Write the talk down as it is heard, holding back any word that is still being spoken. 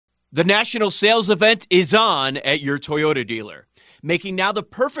The national sales event is on at your Toyota dealer, making now the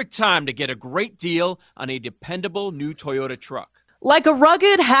perfect time to get a great deal on a dependable new Toyota truck. Like a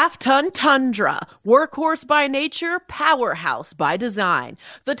rugged half-ton Tundra, workhorse by nature, powerhouse by design.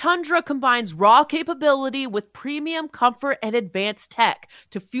 The Tundra combines raw capability with premium comfort and advanced tech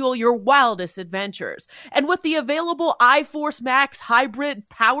to fuel your wildest adventures. And with the available iForce Max hybrid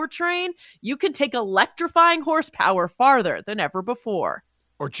powertrain, you can take electrifying horsepower farther than ever before.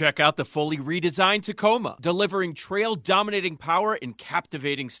 Or check out the fully redesigned Tacoma, delivering trail-dominating power in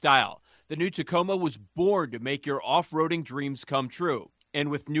captivating style. The new Tacoma was born to make your off-roading dreams come true.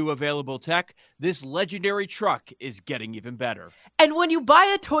 And with new available tech, this legendary truck is getting even better. And when you buy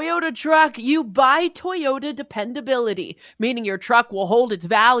a Toyota truck, you buy Toyota dependability, meaning your truck will hold its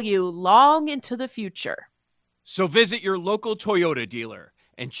value long into the future. So visit your local Toyota dealer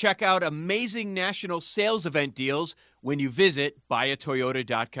and check out amazing national sales event deals when you visit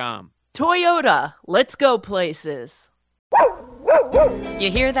buyatoyota.com. Toyota, let's go places.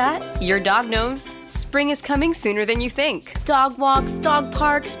 You hear that? Your dog knows spring is coming sooner than you think. Dog walks, dog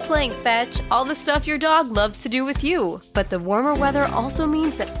parks, playing fetch, all the stuff your dog loves to do with you. But the warmer weather also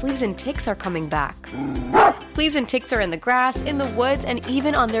means that fleas and ticks are coming back. Fleas and ticks are in the grass, in the woods, and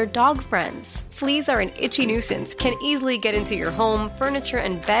even on their dog friends. Fleas are an itchy nuisance, can easily get into your home, furniture,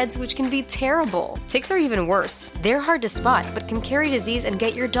 and beds, which can be terrible. Ticks are even worse. They're hard to spot, but can carry disease and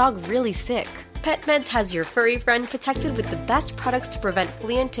get your dog really sick. PetMeds has your furry friend protected with the best products to prevent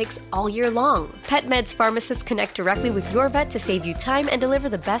flea and ticks all year long. PetMeds pharmacists connect directly with your vet to save you time and deliver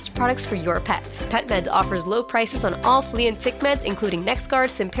the best products for your pet. PetMeds offers low prices on all flea and tick meds, including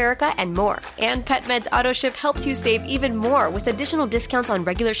NexGard, Simparica, and more. And PetMeds AutoShip helps you save even more with additional discounts on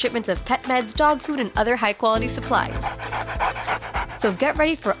regular shipments of pet meds, dog food, and other high-quality supplies. So get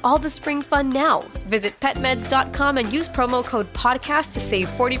ready for all the spring fun now. Visit petmeds.com and use promo code podcast to save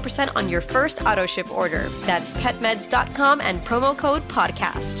 40% on your first AutoShip order. That's petmeds.com and promo code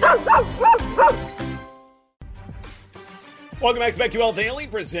podcast. Welcome back to BetQL Daily,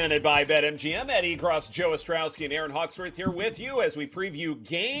 presented by BetMGM. Eddie Cross, Joe Ostrowski, and Aaron Hawksworth here with you as we preview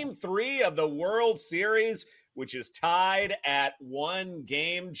Game 3 of the World Series, which is tied at 1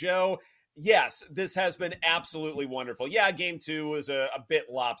 game, Joe. Yes, this has been absolutely wonderful. Yeah, Game 2 was a bit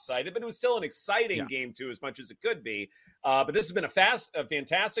lopsided, but it was still an exciting Game 2 as much as it could be. But this has been a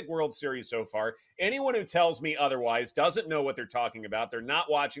fantastic World Series so far. Anyone who tells me otherwise doesn't know what they're talking about. They're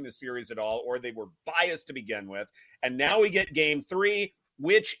not watching the series at all, or they were biased to begin with. And now we get Game 3,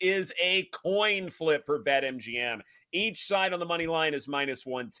 which is a coin flip for BetMGM. Each side on the money line is minus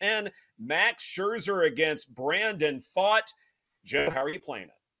 110. Max Scherzer against Brandon Pfaadt. Joe, how are you playing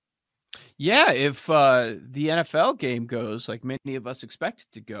it? Yeah, if the NFL game goes like many of us expect it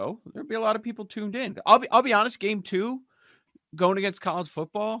to go, there'll be a lot of people tuned in. I'll be honest, Game 2, going against college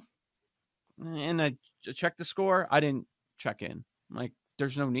football, and I checked the score. I didn't check in. Like,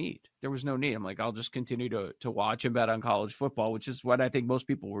 there's no need. There was no need. I'm like, I'll just continue to watch and bet on college football, which is what I think most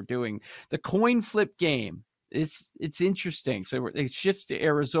people were doing. The coin flip game, it's interesting. So it shifts to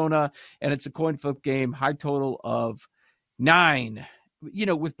Arizona, and it's a coin flip game, high total of 9. You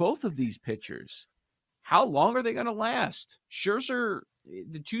know, with both of these pitchers, how long are they going to last? Scherzer,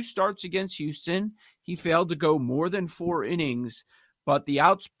 the 2 starts against Houston, he failed to go more than 4 innings, but the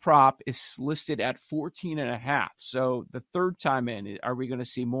outs prop is listed at 14.5. So the third time in, are we going to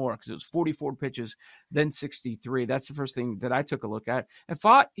see more? Because it was 44 pitches, then 63. That's the first thing that I took a look at. And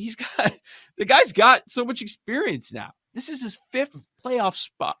Pfaadt, the guy's got so much experience now. This is his 5th playoff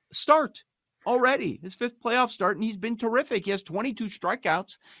start. Already, his 5th playoff start, and he's been terrific. He has 22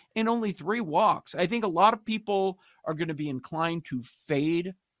 strikeouts and only 3 walks. I think a lot of people are going to be inclined to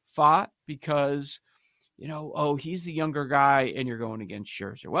fade Pfaadt because, you know, oh, he's the younger guy, and you're going against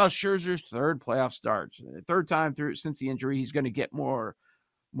Scherzer. Well, Scherzer's 3rd playoff start, 3rd time through since the injury. He's going to get more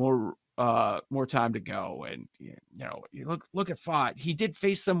time to go. And you know, you look at Pfaadt. He did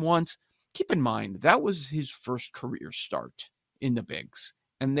face them once. Keep in mind that was his first career start in the bigs.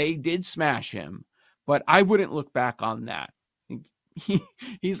 And they did smash him, but I wouldn't look back on that.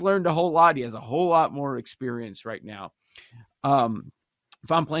 He's learned a whole lot. He has a whole lot more experience right now.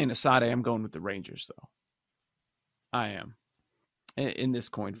 If I'm playing a side, I am going with the Rangers, though. I am in this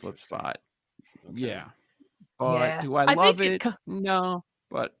coin flip spot. Okay. Yeah. But do I love it? No,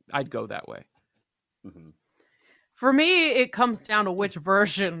 but I'd go that way. Mm-hmm. For me, it comes down to which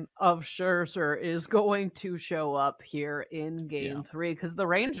version of Scherzer is going to show up here in Game 3, because the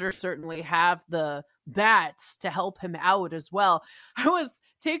Rangers certainly have the bats to help him out as well. I was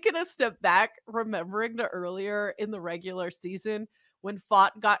taking a step back, remembering the earlier in the regular season when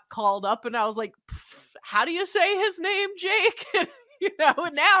Pfaadt got called up, and I was like, how do you say his name, Jake?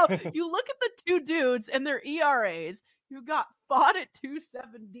 And now you look at the two dudes and their ERAs. You've got Pfaadt at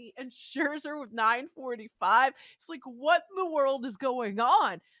 270 and Scherzer with 945. It's like, what in the world is going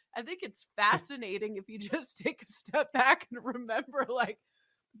on? I think it's fascinating if you just take a step back and remember, like,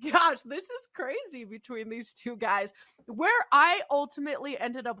 gosh, this is crazy between these two guys. Where I ultimately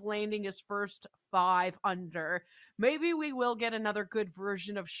ended up landing is first 5 under. Maybe we will get another good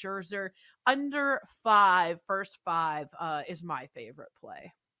version of Scherzer. Under 5, first 5 is my favorite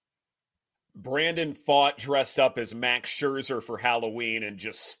play. Brandon Pfaadt dressed up as Max Scherzer for Halloween and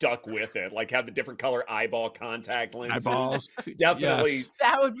just stuck with it. Like, had the different color eyeball contact lenses. Eyeballs. Definitely. Yes.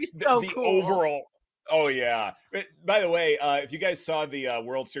 That would be so the cool. Overall. Oh, yeah. By the way, if you guys saw the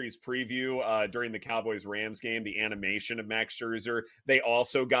World Series preview during the Cowboys-Rams game, the animation of Max Scherzer, they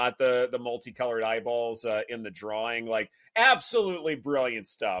also got the multicolored eyeballs in the drawing. Like, absolutely brilliant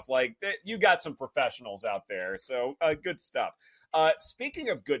stuff. Like, you got some professionals out there. So, good stuff. Speaking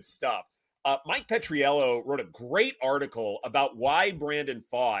of good stuff, Mike Petriello wrote a great article about why Brandon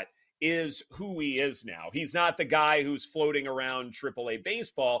Pfaadt is who he is now. He's not the guy who's floating around AAA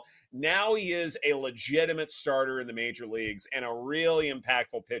baseball. Now he is a legitimate starter in the major leagues and a really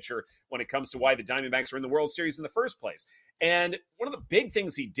impactful pitcher when it comes to why the Diamondbacks are in the World Series in the first place. And one of the big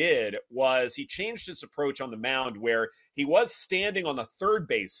things he did was he changed his approach on the mound, where he was standing on the third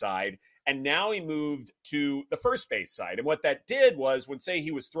base side, and now he moved to the first base side. And what that did was, when, say,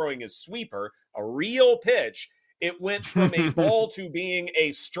 he was throwing his sweeper, a real pitch, it went from a ball to being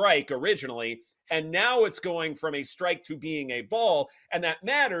a strike originally, and now it's going from a strike to being a ball. And that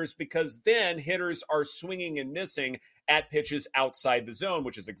matters because then hitters are swinging and missing at pitches outside the zone,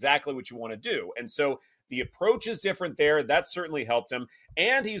 which is exactly what you want to do. And so the approach is different there. That certainly helped him.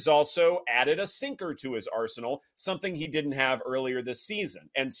 And he's also added a sinker to his arsenal, something he didn't have earlier this season.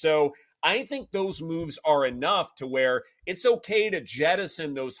 And so I think those moves are enough to where it's okay to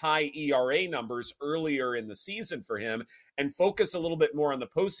jettison those high ERA numbers earlier in the season for him and focus a little bit more on the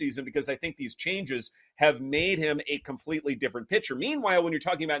postseason, because I think these changes have made him a completely different pitcher. Meanwhile, when you're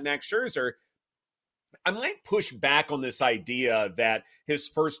talking about Max Scherzer, I might push back on this idea that his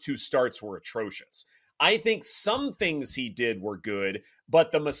first 2 starts were atrocious. I think some things he did were good,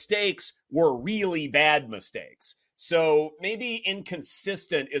 but the mistakes were really bad mistakes. So maybe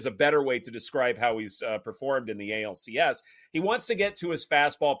inconsistent is a better way to describe how he's performed in the ALCS. He wants to get to his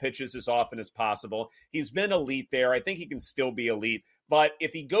fastball pitches as often as possible. He's been elite there. I think he can still be elite. But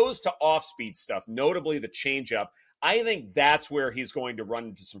if he goes to off-speed stuff, notably the changeup, I think that's where he's going to run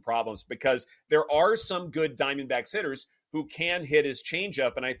into some problems, because there are some good Diamondbacks hitters who can hit his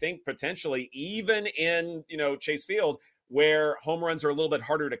changeup. And I think potentially even in, Chase Field, where home runs are a little bit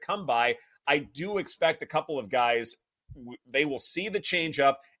harder to come by, I do expect a couple of guys, they will see the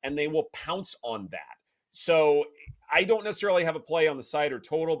changeup and they will pounce on that. So I don't necessarily have a play on the side or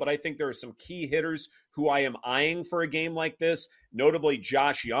total, but I think there are some key hitters who I am eyeing for a game like this, notably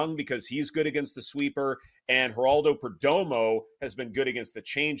Josh Young, because he's good against the sweeper, and Geraldo Perdomo has been good against the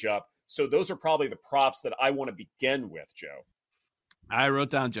changeup. So those are probably the props that I want to begin with, Joe. I wrote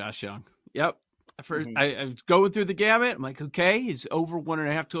down Josh Young. Yep. First, I was going through the gamut. I'm like, okay, he's over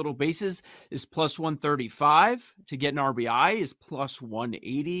 1.5 total bases is plus 135. To get an RBI is plus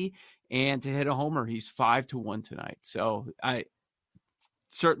 180. And to hit a homer, he's 5-1 tonight. So I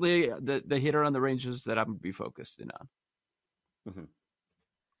certainly the hitter on the Rangers that I'm going to be focused in on. Mm-hmm.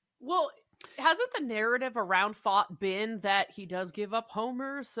 Well, hasn't the narrative around Pfaadt been that he does give up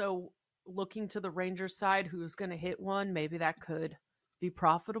homers? So looking to the Rangers side, who's going to hit one, maybe that could be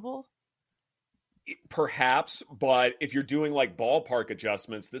profitable? Perhaps, but if you're doing like ballpark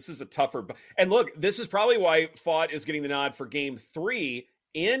adjustments, this is a tougher. And look, this is probably why Pfaadt is getting the nod for Game 3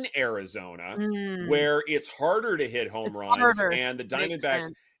 in Arizona, where it's harder to hit home runs, and the Diamondbacks,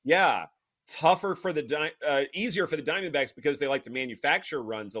 tougher for easier for the Diamondbacks because they like to manufacture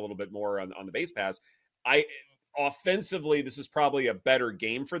runs a little bit more on the base pass. Offensively, this is probably a better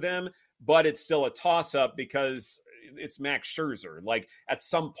game for them, but it's still a toss-up because it's Max Scherzer. Like, at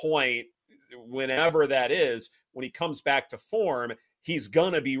some point, whenever that is, when he comes back to form, he's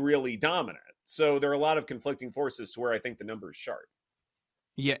going to be really dominant. So there are a lot of conflicting forces to where I think the number is sharp.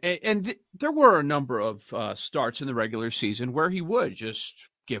 Yeah, and there were a number of starts in the regular season where he would just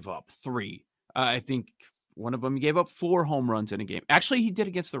give up 3. I think one of them he gave up 4 home runs in a game. Actually, he did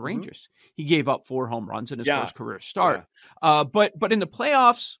against the Rangers. He gave up 4 home runs in his first career start. Yeah. But in the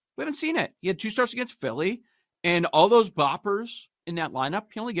playoffs, we haven't seen it. He had 2 starts against Philly, and all those boppers in that lineup,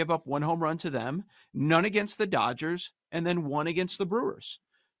 he only gave up 1 home run to them, none against the Dodgers, and then 1 against the Brewers.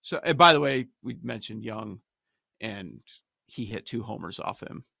 So, and by the way, we mentioned Young, and he hit 2 homers off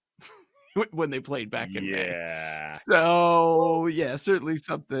him when they played back in May. Yeah. So, yeah, certainly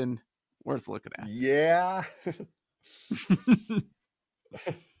something worth looking at. Yeah.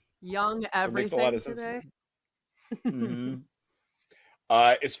 Young That makes a everything lot of sense. today. Mhm.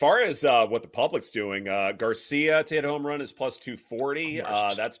 As far as what the public's doing, Garcia to hit home run is plus 240.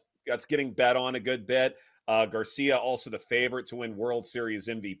 That's getting bet on a good bit. Garcia also the favorite to win World Series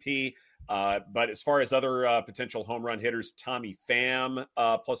MVP. But as far as other potential home run hitters, Tommy Pham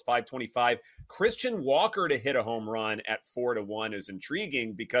plus 525. Christian Walker to hit a home run at 4-1 is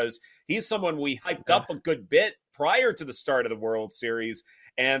intriguing because he's someone we hyped up a good bit prior to the start of the World Series.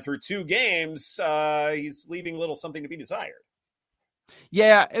 And through 2 games, he's leaving a little something to be desired.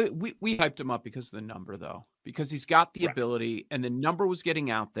 Yeah, we hyped him up because of the number, though, because he's got the ability, and the number was getting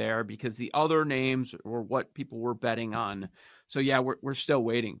out there because the other names were what people were betting on. So, yeah, we're still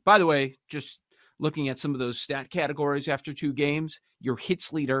waiting. By the way, just looking at some of those stat categories after 2 games, your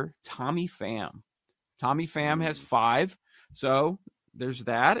hits leader, Tommy Pham. Tommy Pham has 5, so there's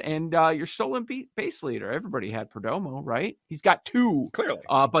that. And your stolen base leader, everybody had Perdomo, right? He's got 2. Clearly.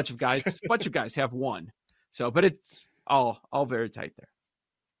 A bunch of guys have 1. So, but it's all very tight there.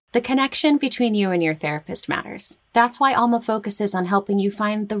 The connection between you and your therapist matters. That's why Alma focuses on helping you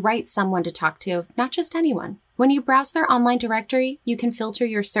find the right someone to talk to, not just anyone. When you browse their online directory, you can filter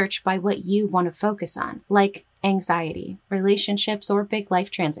your search by what you want to focus on, like anxiety, relationships, or big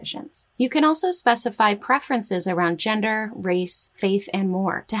life transitions. You can also specify preferences around gender, race, faith, and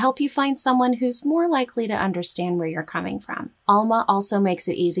more to help you find someone who's more likely to understand where you're coming from. Alma also makes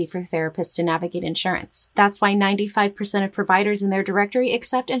it easy for therapists to navigate insurance. That's why 95% of providers in their directory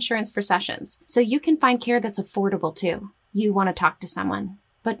accept insurance for sessions, so you can find care that's affordable too. You want to talk to someone,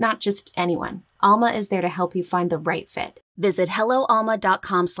 but not just anyone. Alma is there to help you find the right fit. Visit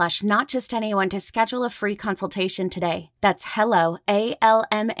helloalma.com/notjustanyone to schedule a free consultation today. That's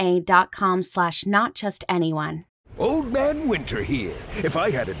helloalma.com/notjustanyone. Old Man Winter here. If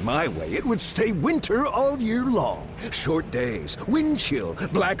I had it my way, it would stay winter all year long. Short days, wind chill,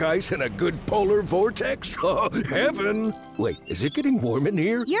 black ice, and a good polar vortex. Oh, heaven. Wait, is it getting warm in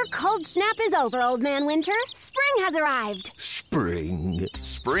here? Your cold snap is over, Old Man Winter. Spring has arrived. Spring.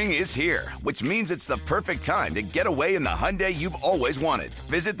 Spring is here, which means it's the perfect time to get away in the Hyundai you've always wanted.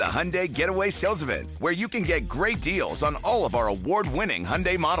 Visit the Hyundai Getaway Sales Event, where you can get great deals on all of our award-winning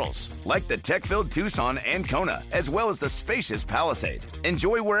Hyundai models, like the tech-filled Tucson and Kona, as well as the spacious Palisade.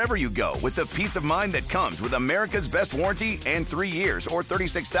 Enjoy wherever you go with the peace of mind that comes with America's best warranty and 3 years or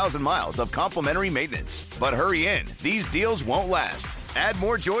 36,000 miles of complimentary maintenance. But hurry in, these deals won't last. Add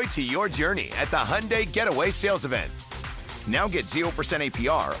more joy to your journey at the Hyundai Getaway Sales Event. Now get 0%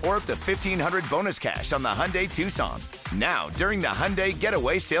 APR or up to $1,500 bonus cash on the Hyundai Tucson. Now, during the Hyundai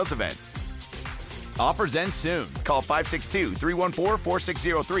Getaway Sales Event. Offers end soon. Call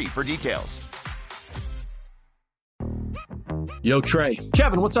 562-314-4603 for details. Yo, Trey.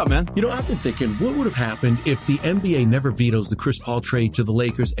 Kevin, what's up, man? You know, I've been thinking, what would have happened if the NBA never vetoes the Chris Paul trade to the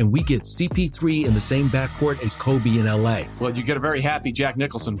Lakers and we get CP3 in the same backcourt as Kobe in LA? Well, you get a very happy Jack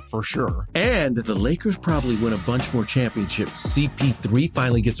Nicholson for sure. And the Lakers probably win a bunch more championships. CP3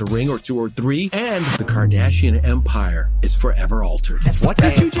 finally gets a ring or 2 or 3, and the Kardashian empire is forever altered. What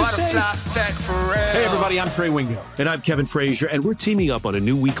did you just say? Hey, everybody, I'm Trey Wingo. And I'm Kevin Frazier, and we're teaming up on a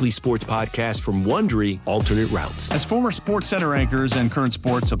new weekly sports podcast from Wondery, Alternate Routes. As former Sports Center anchors and current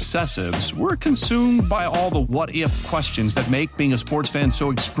sports obsessives, we're consumed by all the what-if questions that make being a sports fan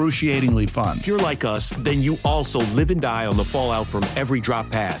so excruciatingly fun. If you're like us, then you also live and die on the fallout from every drop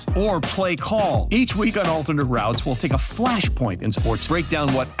pass. Or play call. Each week on Alternate Routes, we'll take a flashpoint in sports, break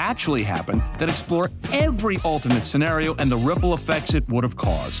down what actually happened, then explore every alternate scenario and the ripple effects it would have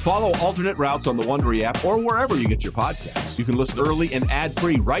caused. Follow Alternate Routes on the Wondery app or wherever you get your podcasts. You can listen early and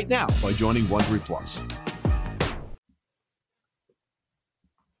ad-free right now by joining Wondery Plus.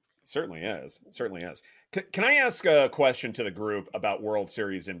 Certainly is. Can I ask a question to the group about World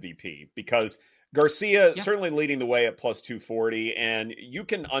Series MVP? Because Garcia certainly leading the way at plus 240, and you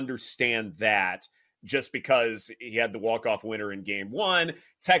can understand that just because he had the walk-off winner in Game 1.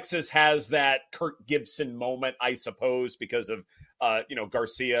 Texas has that Kirk Gibson moment, I suppose, because of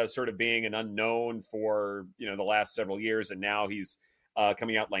Garcia sort of being an unknown for the last several years, and now he's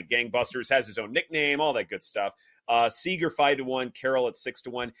coming out like gangbusters, has his own nickname, all that good stuff. Seager 5-1, Carroll at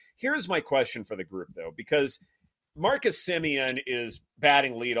 6-1. Here's my question for the group, though, because Marcus Semien is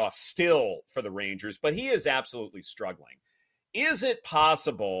batting leadoff still for the Rangers, but he is absolutely struggling. Is it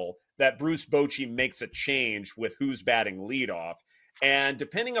possible that Bruce Bochy makes a change with who's batting leadoff? And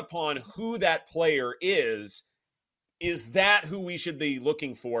depending upon who that player is that who we should be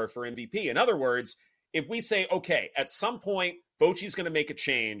looking for MVP? In other words, if we say, okay, at some point, Bochy's going to make a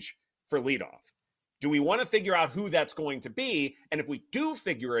change for leadoff. Do we want to figure out who that's going to be? And if we do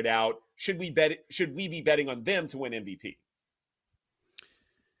figure it out, should we be betting on them to win MVP?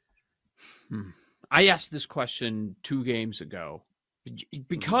 I asked this question 2 games ago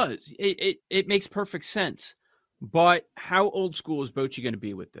because it makes perfect sense. But how old school is Bochy going to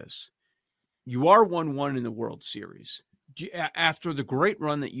be with this? You are 1-1 in the World Series. After the great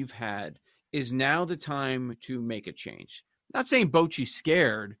run that you've had, is now the time to make a change? Not saying Bochy's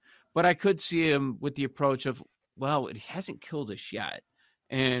scared, but I could see him with the approach of, well, it hasn't killed us yet.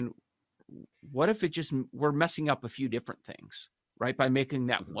 And what if we're messing up a few different things, right? By making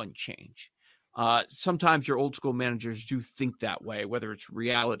that one change. Sometimes your old school managers do think that way, whether it's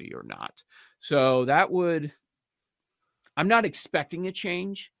reality or not. So I'm not expecting a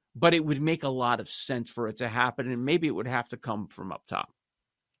change, but it would make a lot of sense for it to happen. And maybe it would have to come from up top.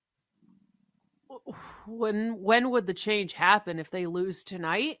 When would the change happen? If they lose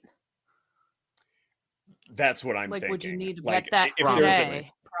tonight? That's what I'm thinking. Would you need to bet that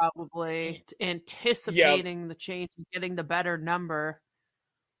today? Probably anticipating the change and getting the better number.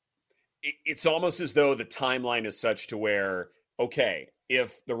 It's almost as though the timeline is such to where, okay,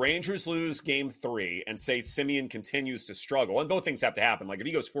 if the Rangers lose game 3 and say Semien continues to struggle, and both things have to happen. Like if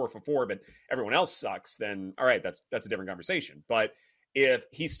he goes 4 for 4, but everyone else sucks, then all right, that's a different conversation. But if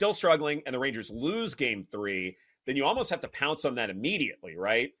he's still struggling and the Rangers lose game 3, then you almost have to pounce on that immediately,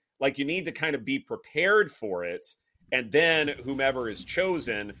 right? Like you need to kind of be prepared for it. And then whomever is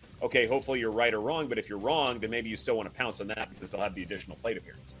chosen, okay, hopefully you're right or wrong. But if you're wrong, then maybe you still want to pounce on that because they'll have the additional plate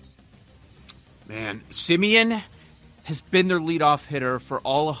appearances. Man, Semien has been their leadoff hitter for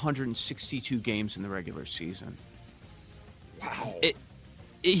all 162 games in the regular season. Wow.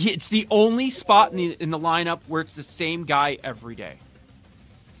 It's the only spot in the lineup where it's the same guy every day.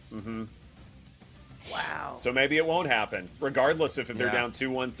 Mm-hmm. Wow. So maybe it won't happen, regardless if they're down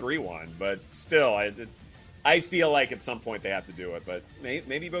 2-1, 3-1. But still, I feel like at some point they have to do it. But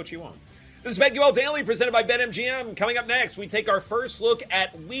maybe Bochy won't. This is BetQL Daily presented by BetMGM. Coming up next, we take our first look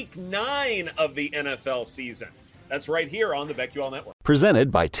at Week 9 of the NFL season. That's right here on the BetQL Network.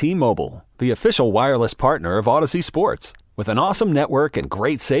 Presented by T-Mobile, the official wireless partner of Odyssey Sports. With an awesome network and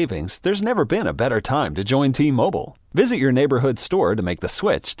great savings, there's never been a better time to join T-Mobile. Visit your neighborhood store to make the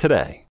switch today.